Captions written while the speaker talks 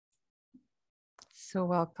So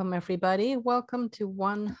welcome everybody. Welcome to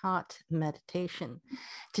One Heart Meditation.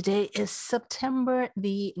 Today is September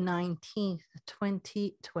the 19th,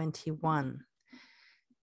 2021.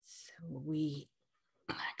 So we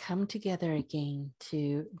come together again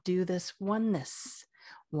to do this oneness,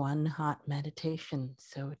 one heart meditation.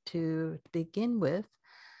 So to begin with,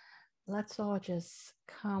 let's all just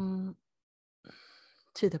come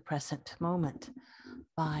to the present moment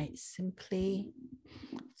by simply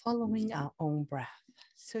following our own breath.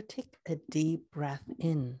 So take a deep breath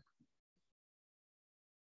in.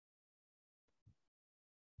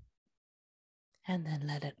 And then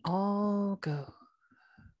let it all go.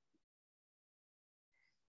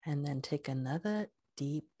 And then take another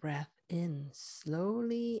deep breath in.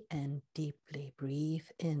 Slowly and deeply breathe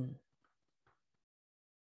in.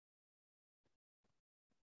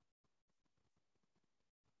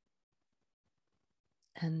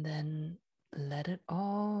 And then let it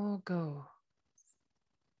all go.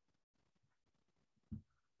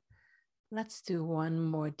 Let's do one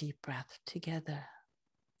more deep breath together.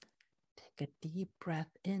 Take a deep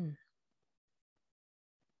breath in.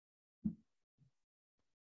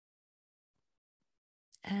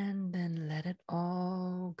 And then let it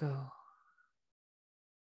all go.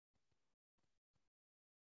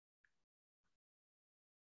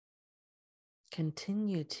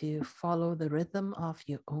 Continue to follow the rhythm of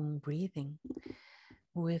your own breathing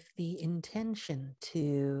with the intention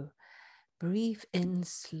to breathe in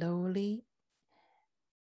slowly.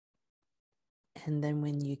 And then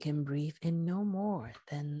when you can breathe in no more,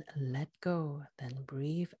 then let go, then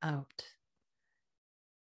breathe out.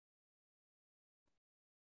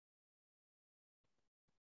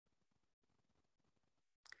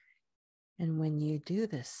 And when you do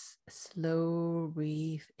this, slow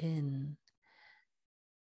breathe in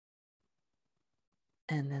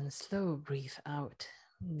and then slow breathe out.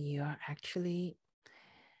 You are actually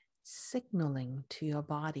signaling to your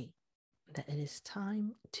body that it is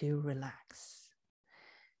time to relax.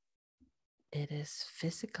 It is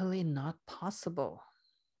physically not possible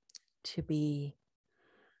to be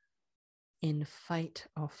in fight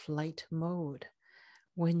or flight mode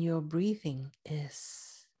when your breathing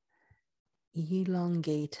is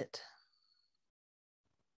elongated.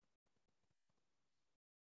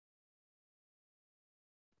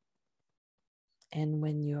 And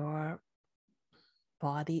when your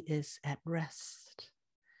body is at rest,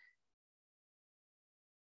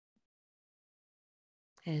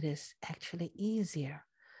 it is actually easier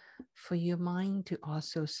for your mind to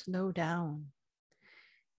also slow down,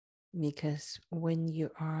 because when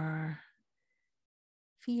you are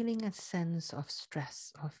feeling a sense of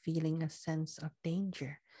stress or feeling a sense of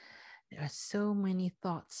danger, there are so many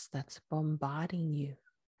thoughts that's bombarding you.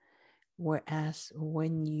 Whereas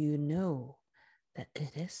when you know that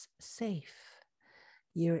it is safe,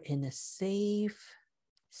 you're in a safe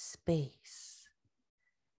space,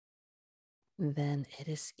 then it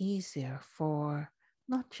is easier for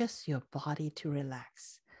not just your body to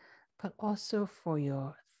relax, but also for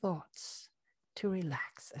your thoughts to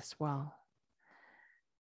relax as well.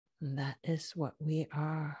 And that is what we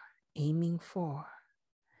are aiming for.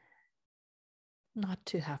 Not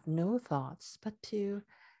to have no thoughts, but to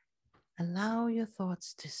allow your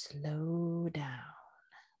thoughts to slow down.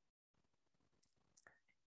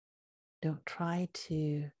 Don't try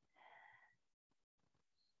to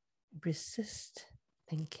resist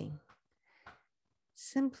thinking.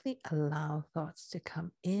 Simply allow thoughts to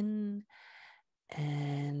come in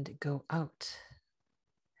and go out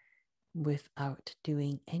without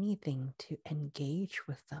doing anything to engage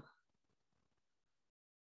with them.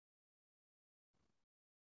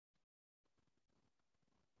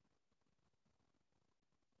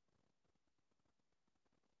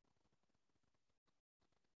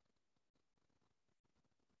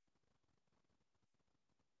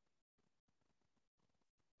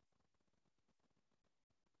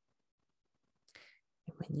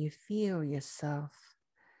 When you feel yourself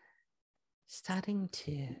starting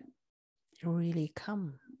to really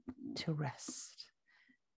come to rest,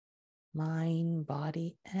 mind,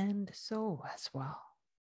 body, and soul as well,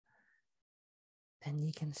 then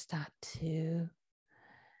you can start to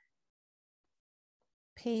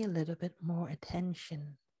pay a little bit more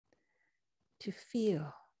attention to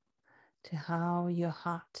feel, to how your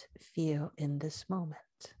heart feel in this moment.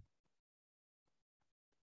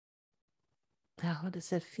 How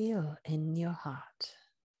does it feel in your heart?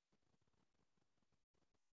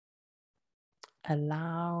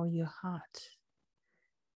 Allow your heart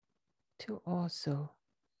to also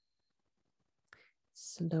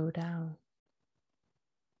slow down.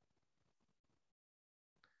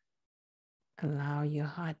 Allow your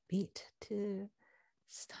heartbeat to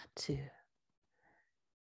start to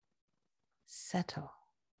settle.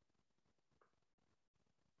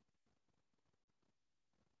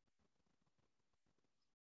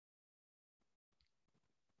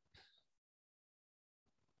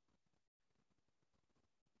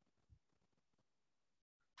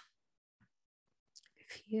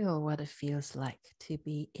 Feel what it feels like to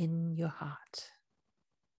be in your heart.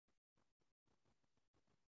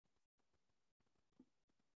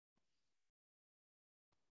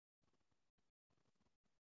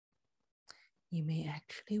 You may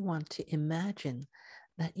actually want to imagine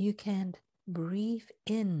that you can breathe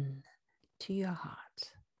in to your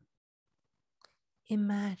heart.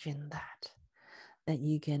 Imagine that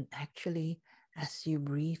you can actually, as you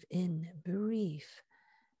breathe in, breathe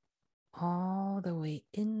all the way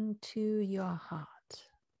into your heart.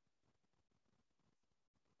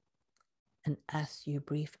 And as you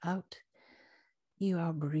breathe out, you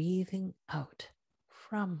are breathing out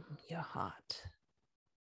from your heart.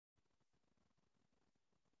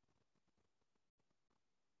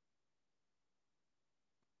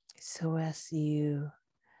 So as you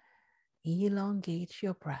elongate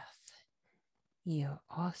your breath, you're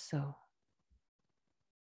also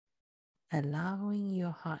allowing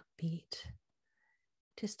your heartbeat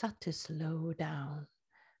to start to slow down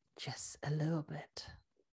just a little bit.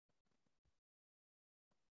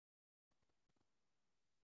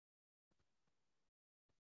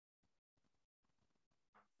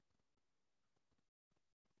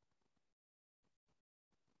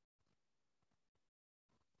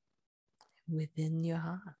 Within your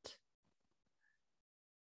heart.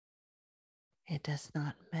 It does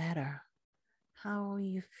not matter how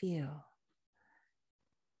you feel.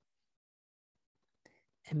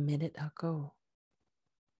 A minute ago,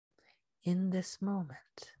 in this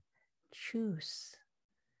moment, choose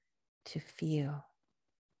to feel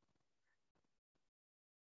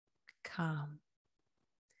calm.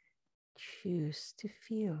 Choose to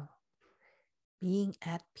feel being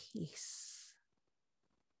at peace.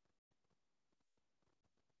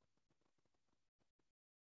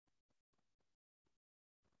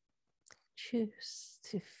 Choose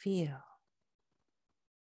to feel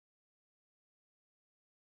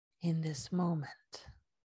in this moment.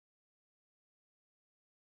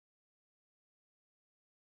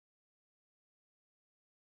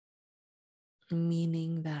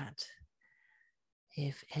 Meaning that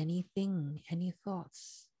if anything, any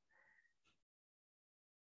thoughts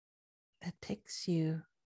that takes you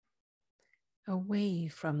away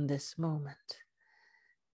from this moment,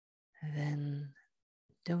 then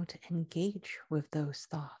don't engage with those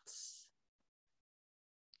thoughts.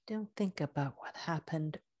 Don't think about what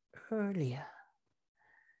happened earlier.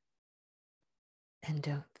 And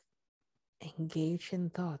don't engage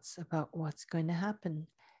in thoughts about what's going to happen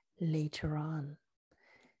later on.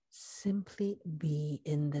 Simply be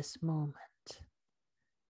in this moment.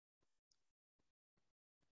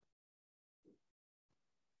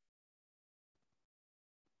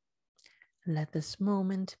 Let this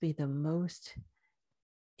moment be the most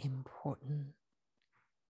important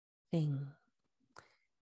thing.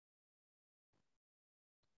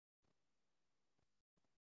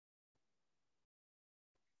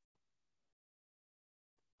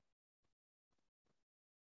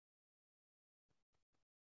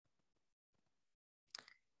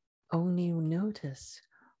 Only notice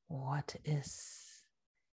what is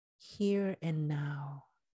here and now.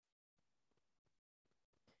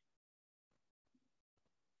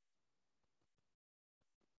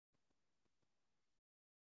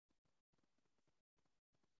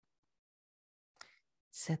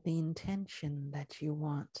 Set the intention that you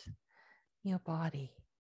want your body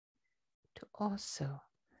to also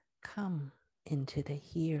come into the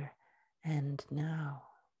here and now.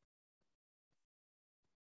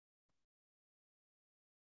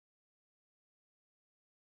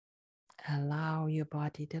 Allow your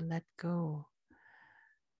body to let go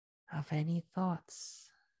of any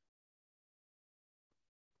thoughts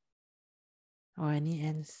or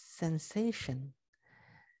any sensation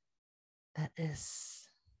that is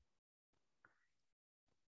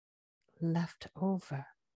left over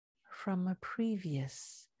from a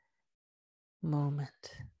previous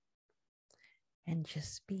moment, and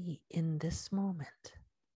just be in this moment.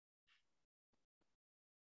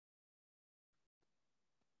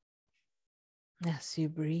 As you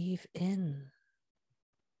breathe in,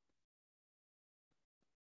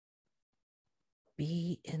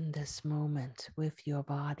 be in this moment with your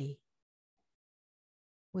body,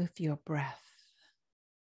 with your breath,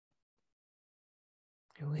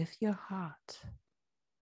 with your heart,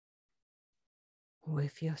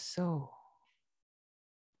 with your soul.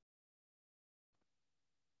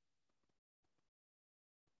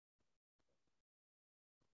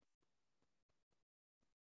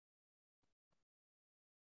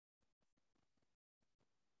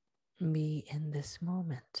 Be in this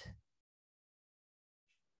moment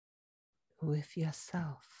with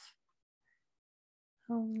yourself,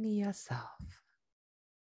 only yourself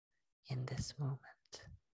in this moment.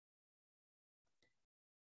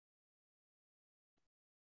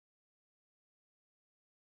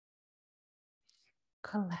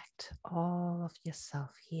 Collect all of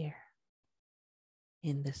yourself here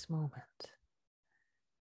in this moment.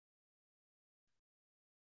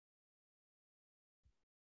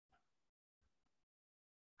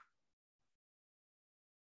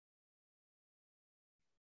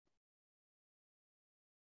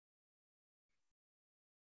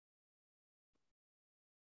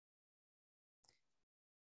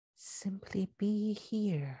 Simply be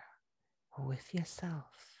here with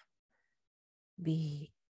yourself.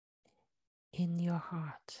 Be in your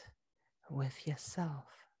heart with yourself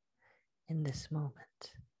in this moment.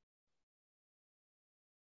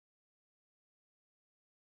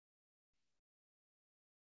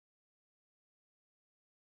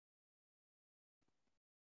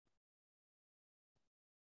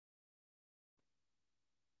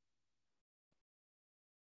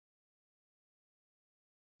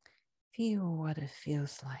 Feel what it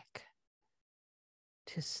feels like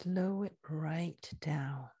to slow it right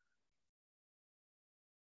down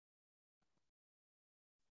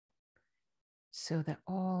so that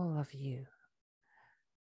all of you,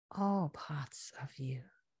 all parts of you,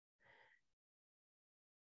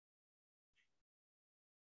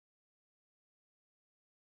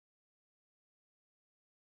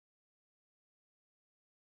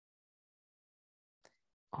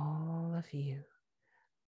 all of you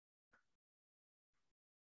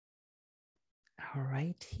are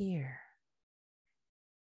right here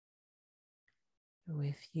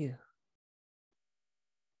with you.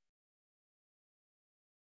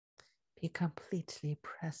 Be completely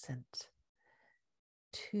present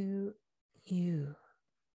to you.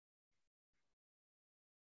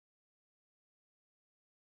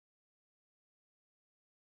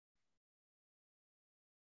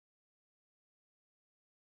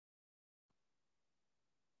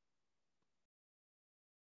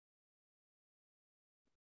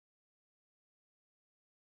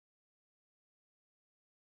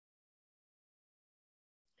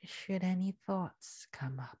 Should any thoughts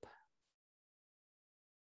come up,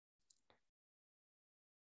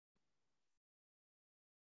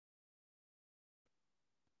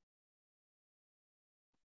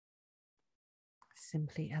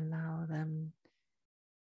 simply allow them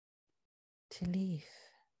to leave.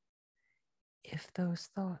 If those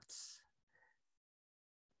thoughts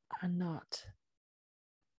are not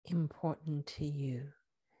important to you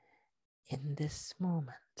in this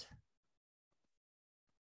moment,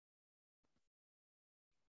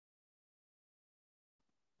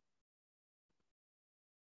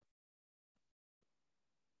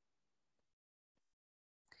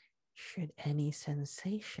 should any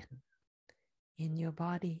sensation in your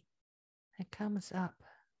body that comes up,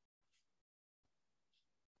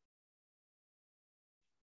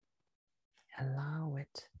 allow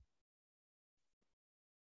it.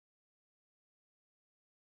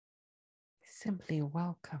 Simply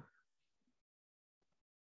welcome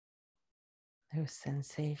those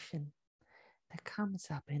sensation that comes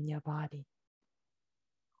up in your body.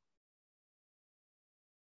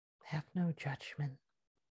 Have no judgment.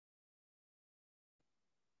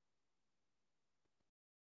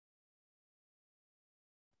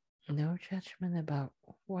 No judgment about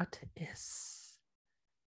what is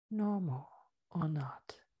normal or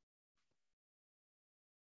not.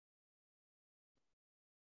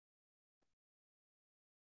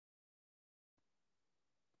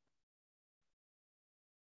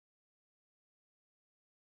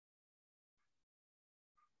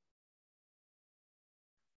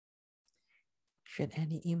 Should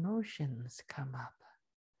any emotions come up,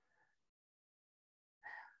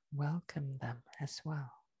 welcome them as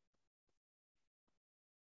well.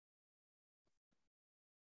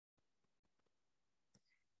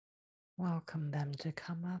 Welcome them to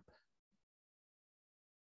come up.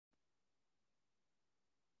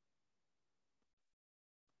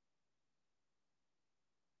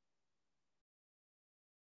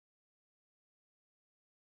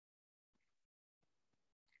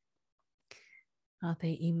 Are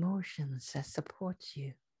they emotions that support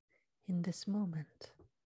you in this moment?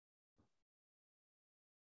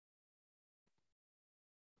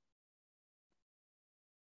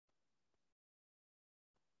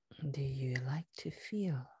 Do you like to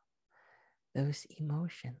feel those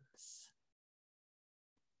emotions?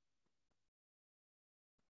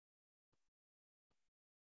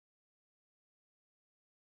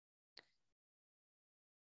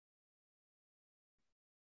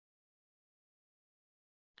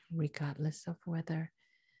 regardless of whether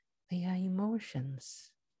they are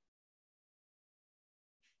emotions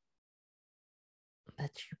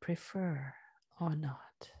that you prefer or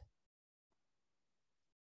not.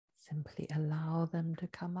 Simply allow them to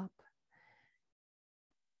come up.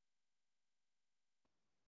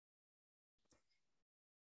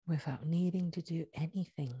 Without needing to do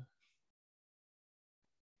anything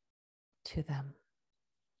to them,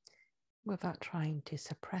 without trying to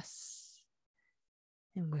suppress,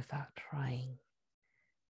 and without trying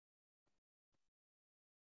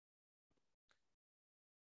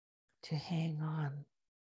to hang on.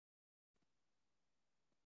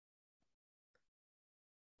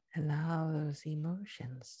 Allow those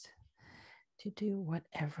emotions to do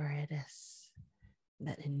whatever it is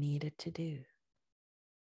that it needed to do.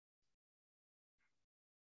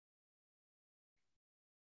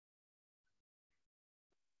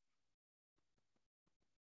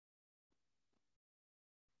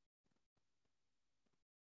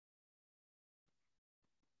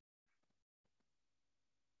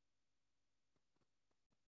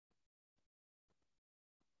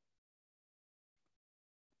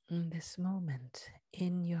 In this moment,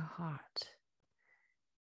 in your heart,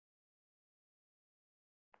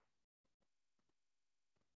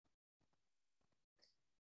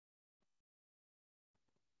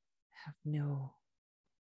 have no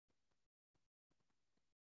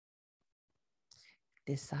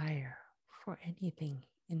desire for anything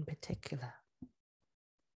in particular.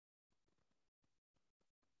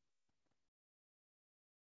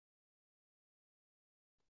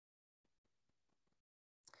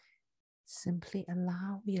 Simply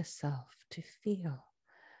allow yourself to feel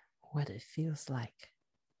what it feels like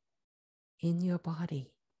in your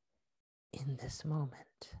body in this moment.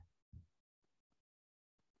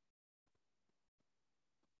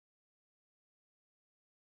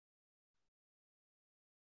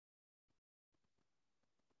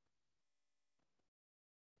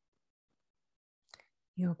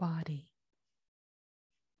 Your body,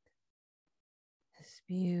 this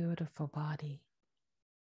beautiful body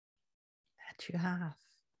that you have,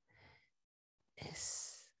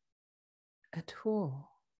 is a tool,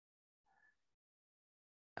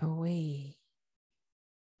 a way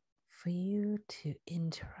for you to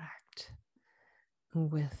interact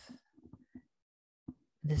with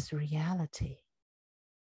this reality.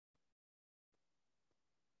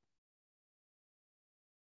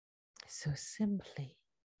 So simply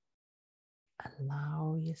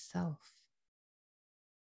allow yourself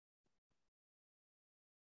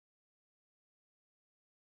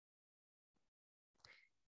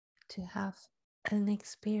to have an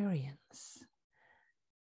experience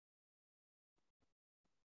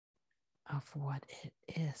of what it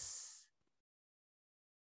is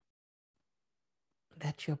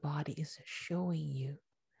that your body is showing you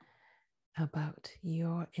about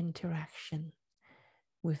your interaction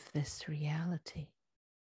with this reality.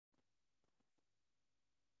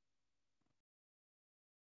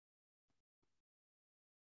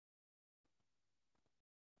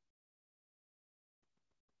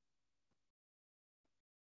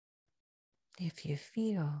 If you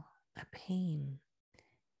feel a pain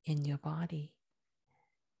in your body,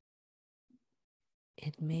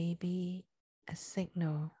 it may be a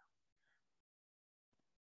signal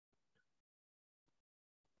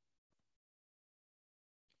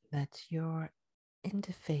that your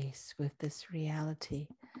interface with this reality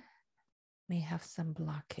may have some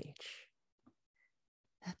blockage.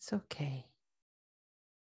 That's okay.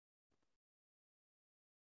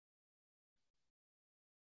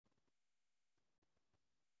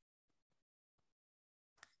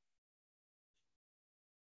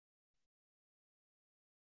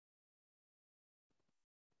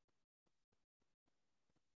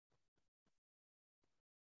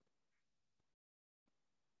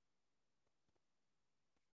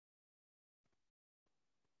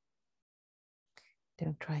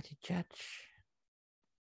 Don't try to judge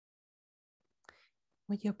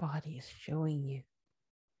what your body is showing you.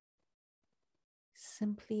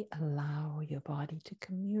 Simply allow your body to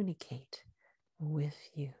communicate with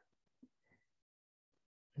you.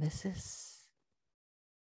 This is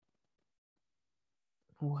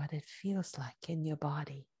what it feels like in your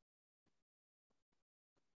body.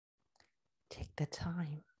 Take the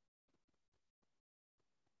time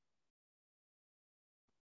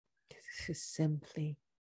to simply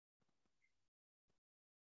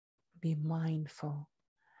be mindful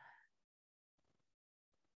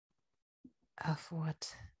of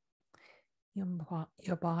what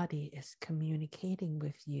your body is communicating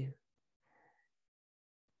with you.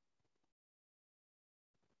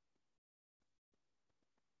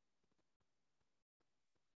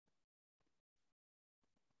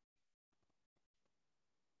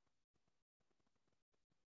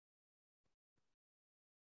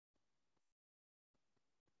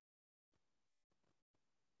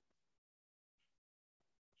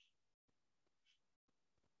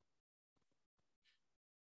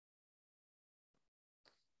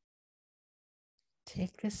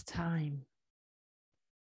 Take this time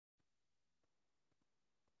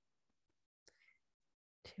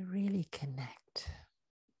to really connect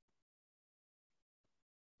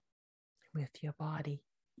with your body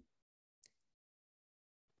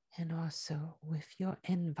and also with your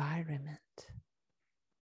environment.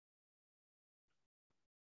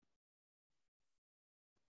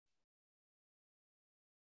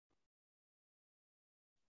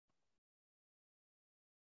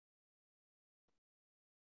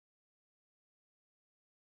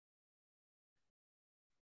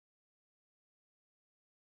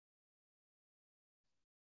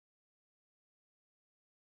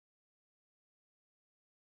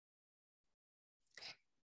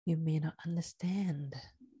 You may not understand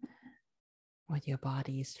what your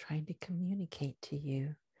body is trying to communicate to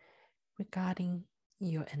you regarding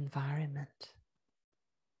your environment.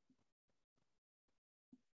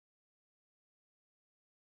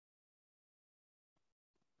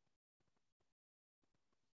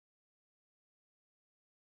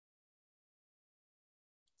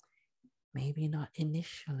 Maybe not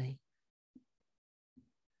initially.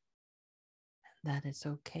 That is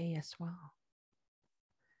okay as well.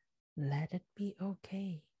 Let it be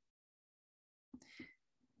okay.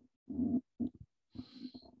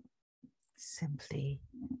 Simply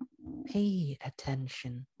pay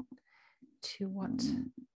attention to what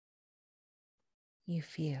you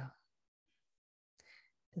feel,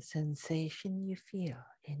 the sensation you feel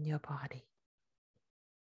in your body.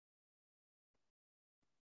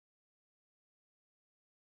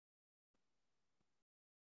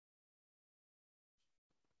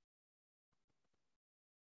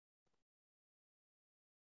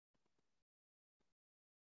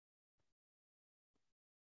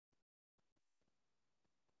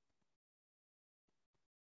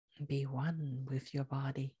 Be one with your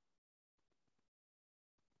body.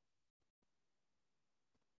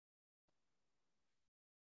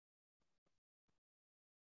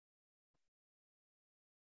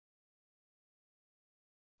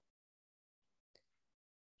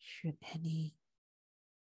 Should any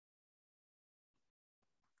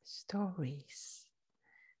stories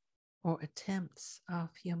or attempts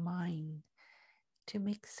of your mind to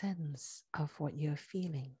make sense of what you're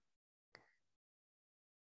feeling,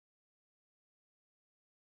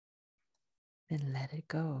 then let it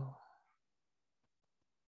go.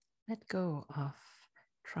 Let go of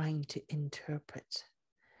trying to interpret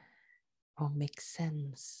or make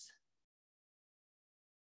sense.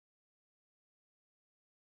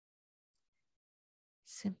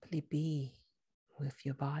 Simply be with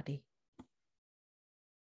your body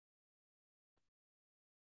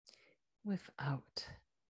without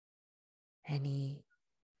any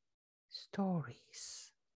stories.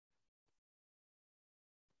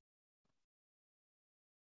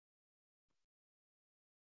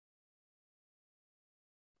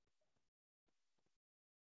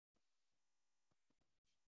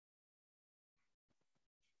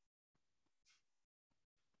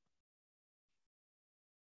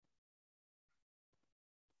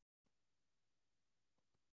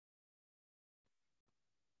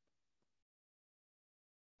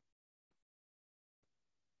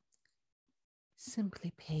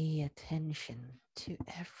 Simply pay attention to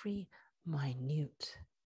every minute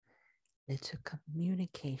little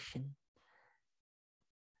communication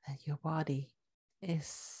that your body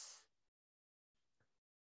is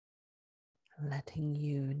letting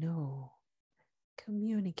you know,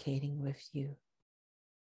 communicating with you.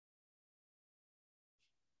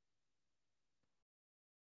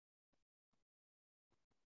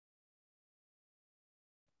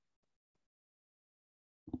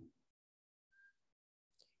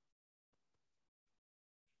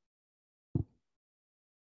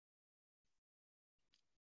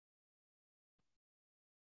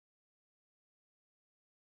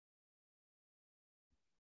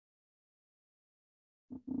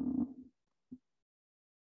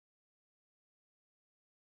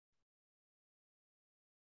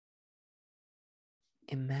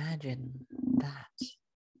 Imagine that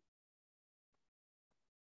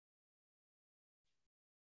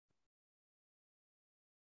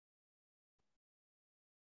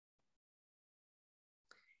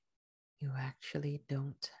you actually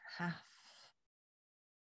don't have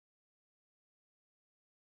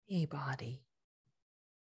a body.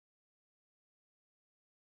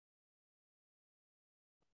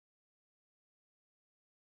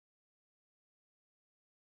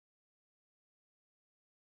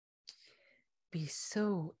 Be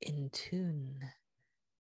so in tune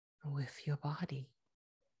with your body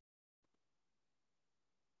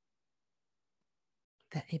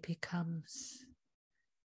that it becomes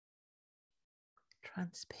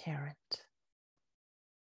transparent.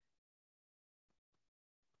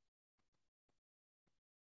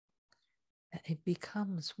 That it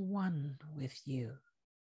becomes one with you.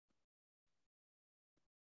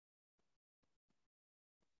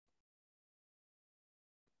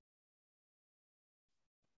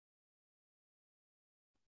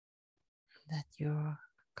 That your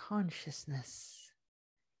consciousness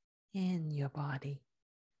in your body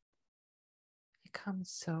becomes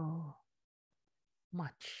so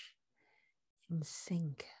much in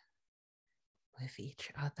sync with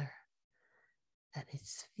each other that it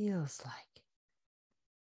feels like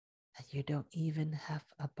that you don't even have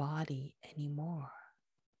a body anymore.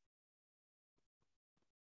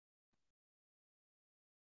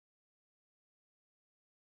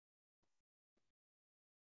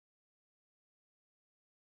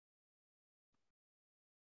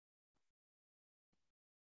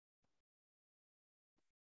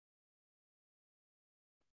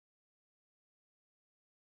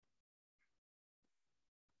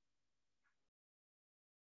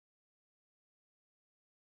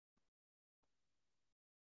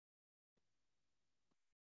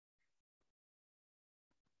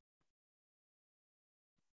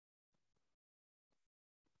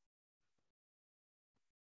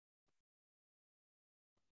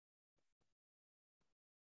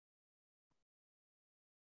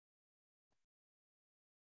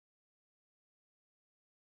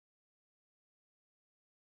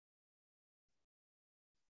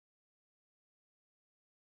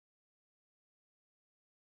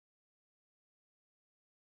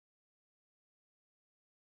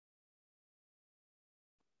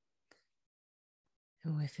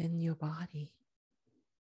 And within your body,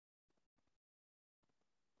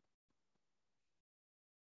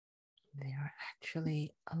 there are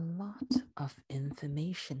actually a lot of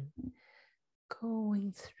information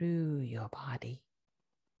going through your body.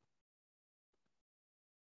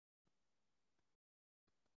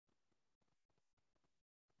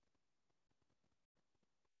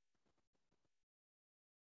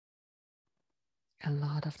 A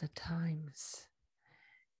lot of the times,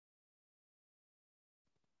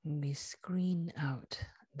 we screen out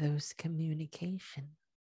those communication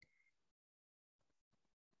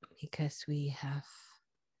because we have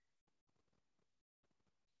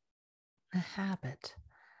a habit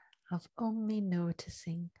of only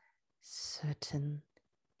noticing certain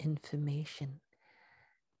information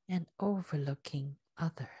and overlooking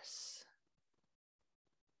others.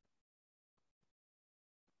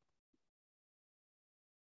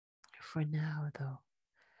 For now, though,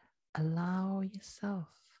 allow yourself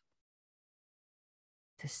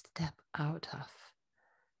to step out of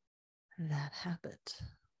that habit.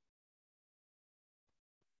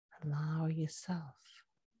 Allow yourself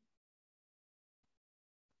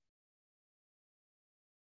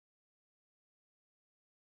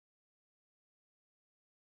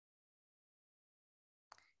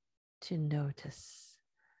to notice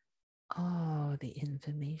all the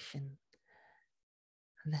information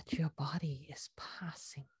that your body is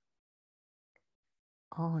passing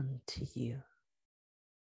on to you.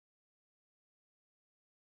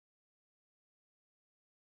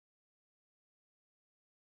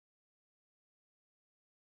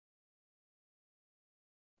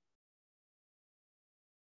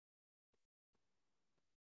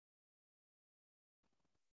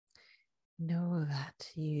 Know that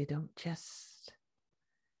you don't just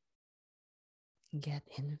get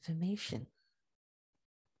information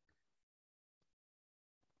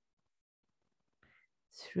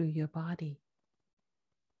through your body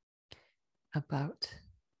about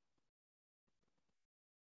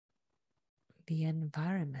the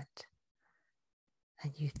environment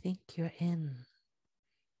that you think you're in.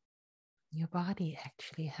 Your body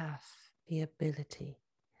actually has the ability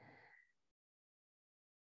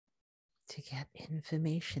to get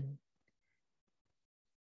information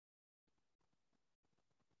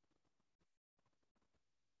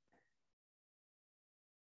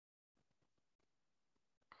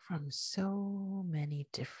from so many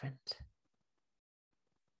different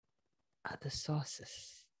other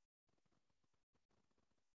sources.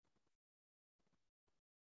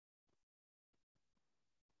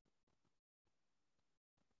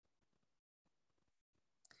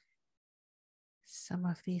 Some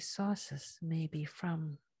of these sources may be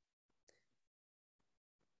from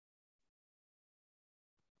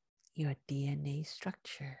your DNA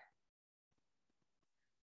structure.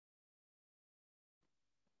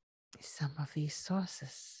 Some of these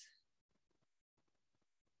sources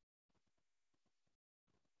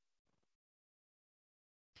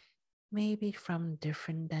may be from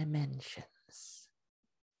different dimensions.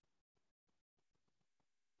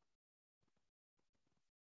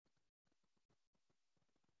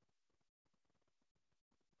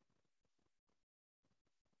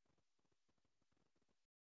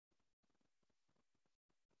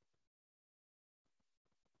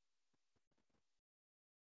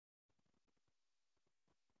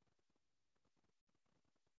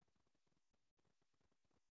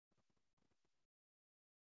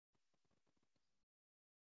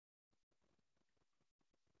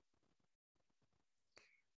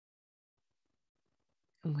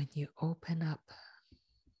 And when you open up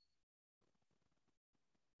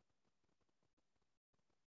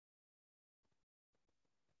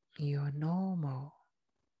your normal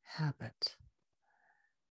habit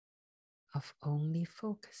of only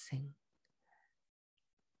focusing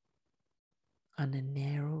on a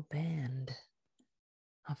narrow band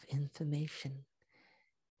of information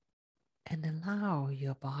and allow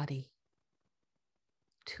your body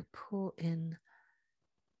to pull in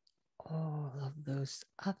all of those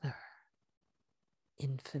other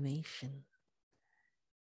information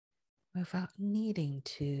without needing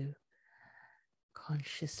to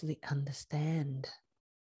consciously understand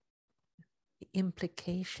the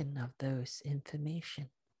implication of those information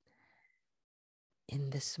in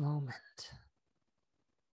this moment.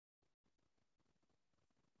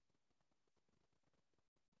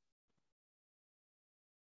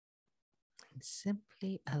 And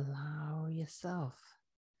simply allow yourself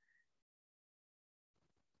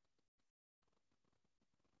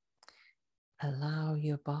allow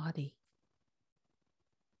your body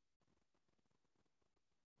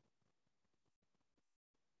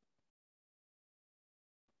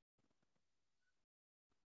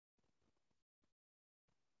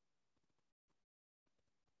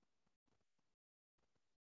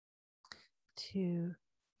to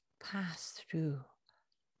pass through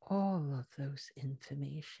all of those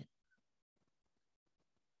information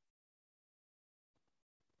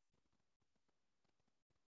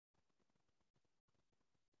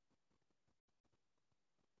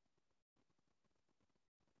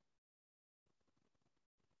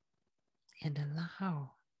and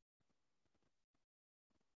allow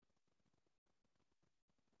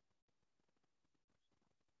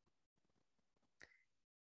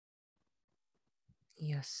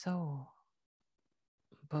your soul,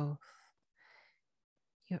 both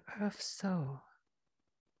your earth soul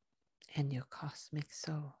and your cosmic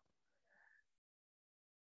soul,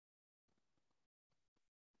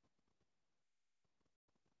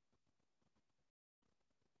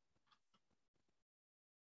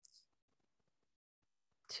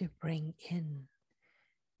 to bring in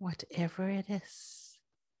whatever it is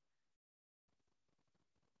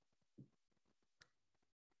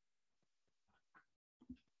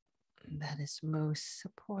that is most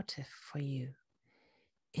supportive for you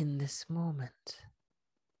in this moment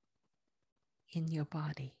in your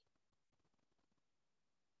body.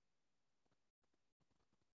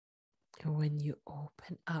 And when you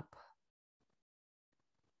open up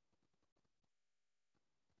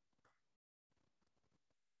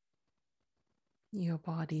your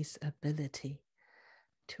body's ability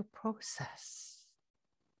to process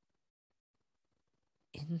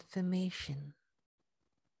information,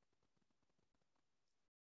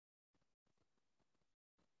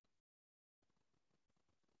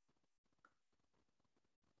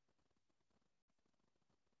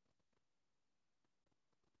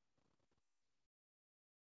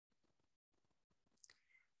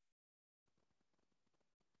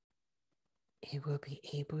 it will be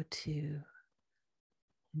able to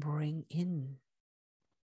bring in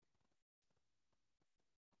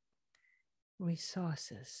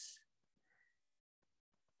resources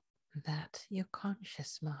that your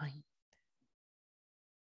conscious mind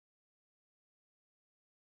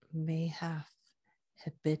may have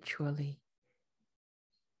habitually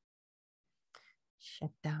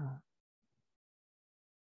shut down.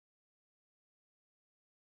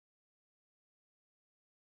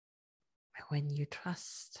 When you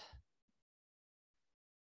trust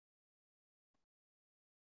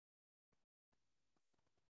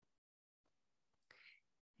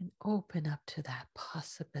and open up to that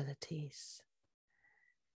possibilities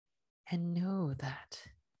and know that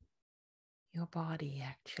your body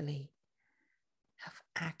actually have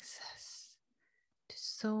access to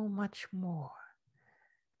so much more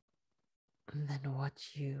than what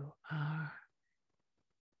you are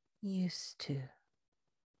used to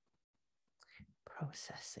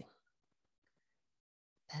processing,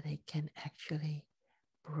 that it can actually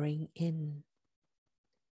bring in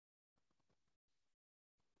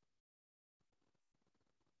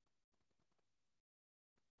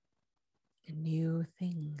new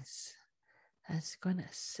things that's going to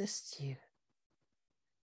assist you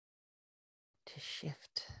to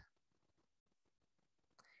shift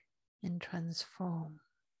and transform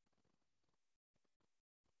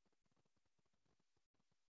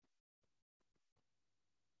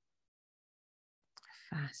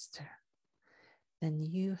faster than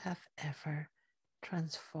you have ever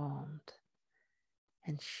transformed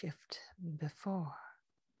and shift before.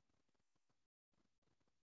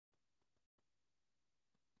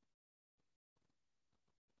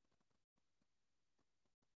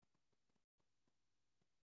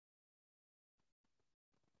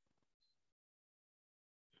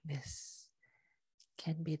 This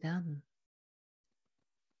can be done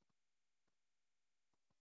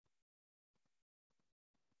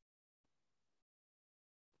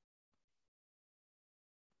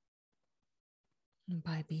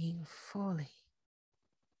by being fully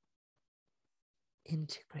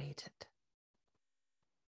integrated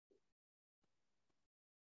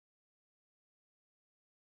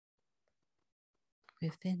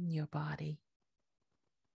within your body,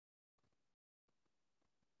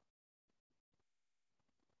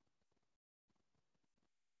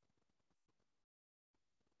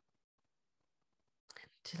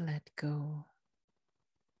 to let go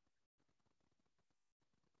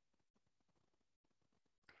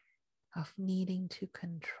of needing to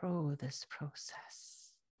control this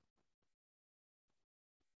process.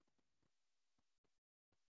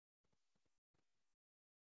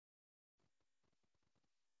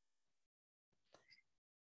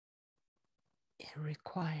 It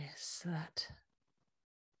requires that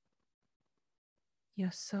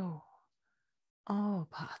your soul, all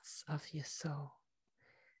parts of your soul,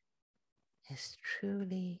 is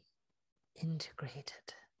truly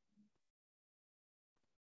integrated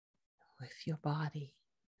with your body.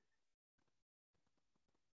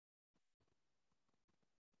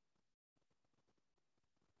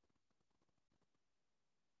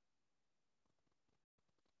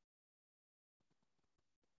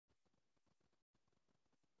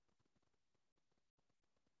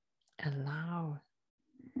 Allow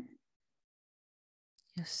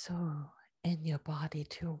your soul and your body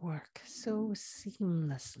to work so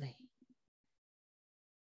seamlessly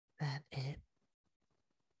that it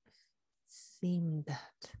seems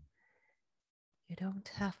that you don't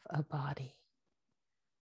have a body,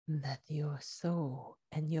 that your soul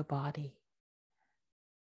and your body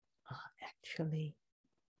are actually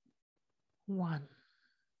one.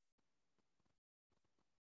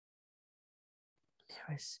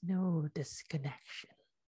 There is no disconnection.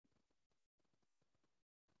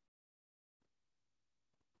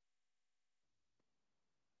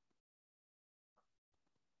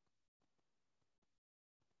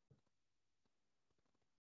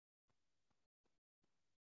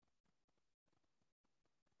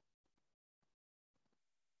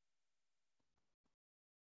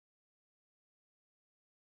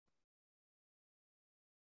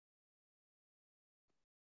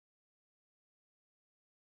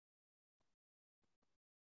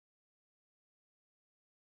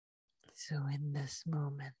 So in this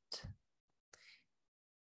moment,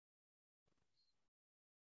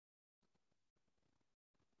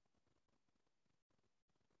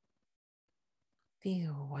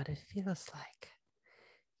 feel what it feels like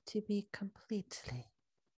to be completely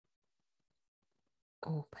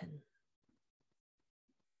open.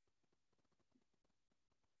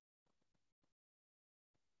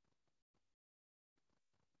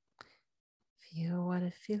 Feel what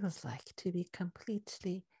it feels like to be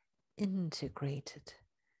completely integrated,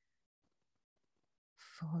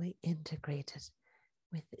 fully integrated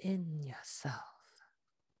within yourself.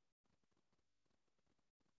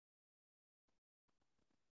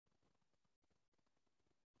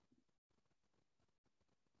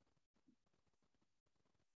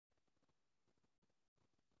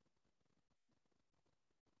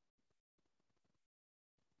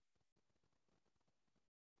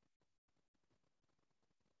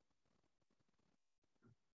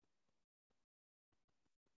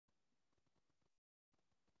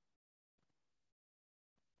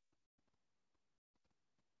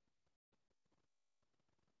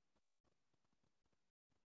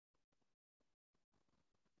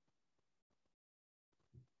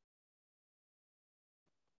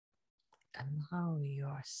 Allow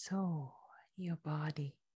your soul, your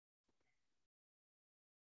body,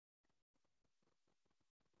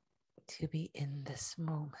 to be in this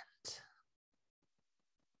moment.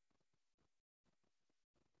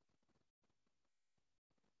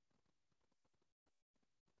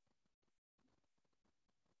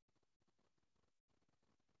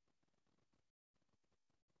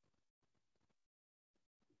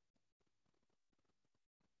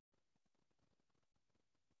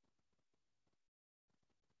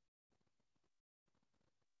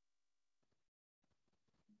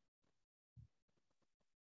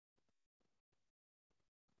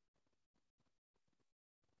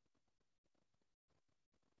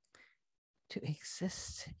 To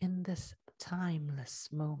exist in this timeless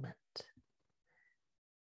moment,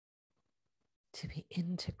 to be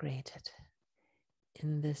integrated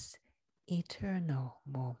in this eternal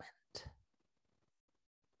moment.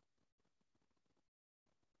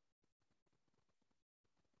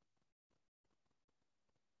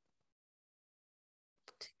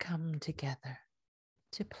 to come together,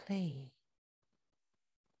 to play.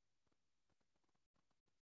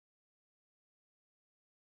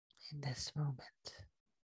 In this moment.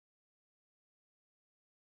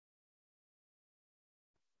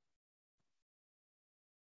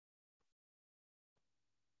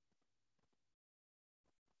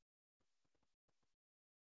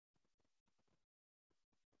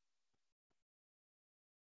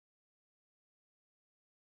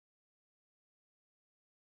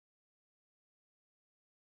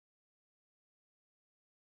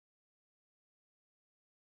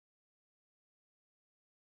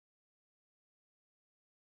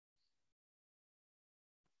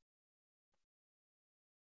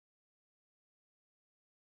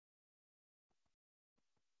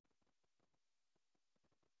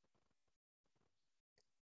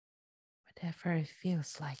 Whatever it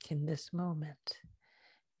feels like in this moment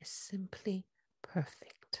is simply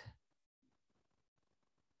perfect.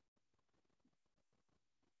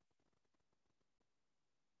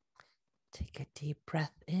 Take a deep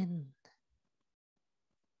breath in.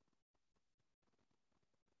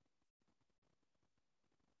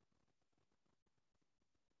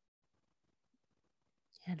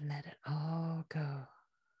 And let it all go.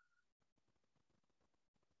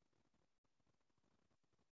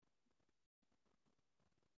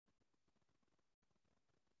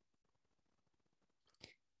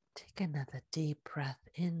 Take another deep breath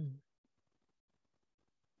in.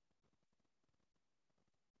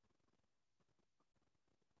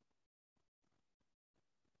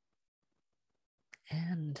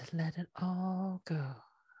 And let it all go.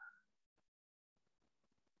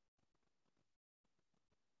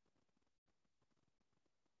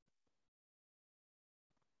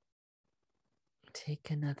 Take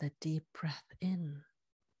another deep breath in.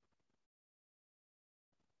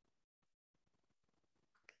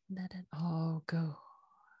 Let it all go.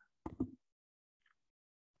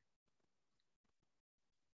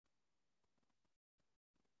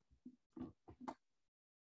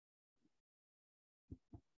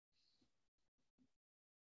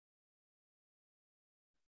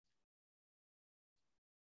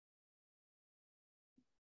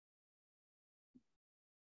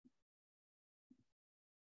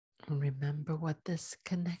 Remember what this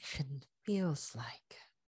connection feels like.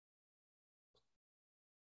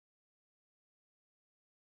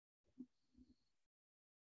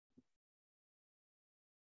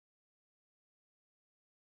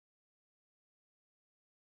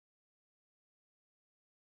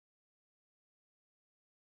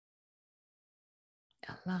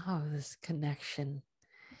 Allow this connection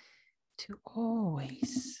to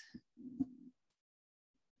always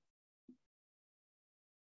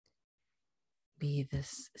be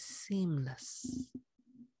this seamless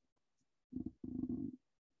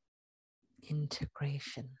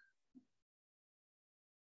integration.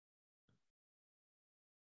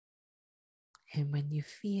 And when you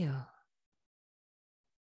feel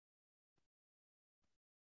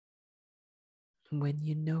when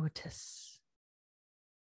you notice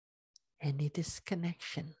any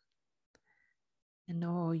disconnection, and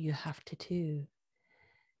all you have to do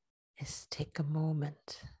is take a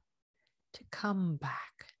moment to come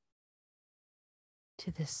back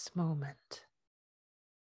to this moment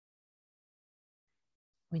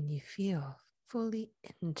when you feel fully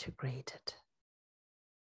integrated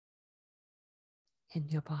in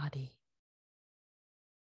your body.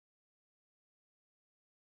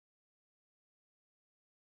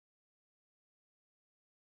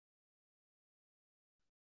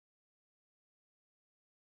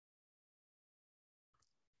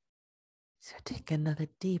 So take another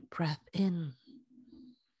deep breath in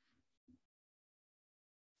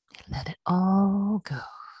and let it all go.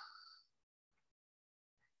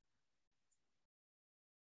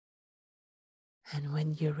 And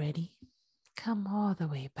when you're ready, come all the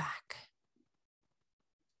way back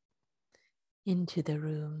into the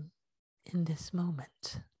room in this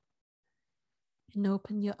moment and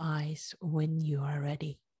open your eyes when you are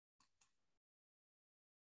ready.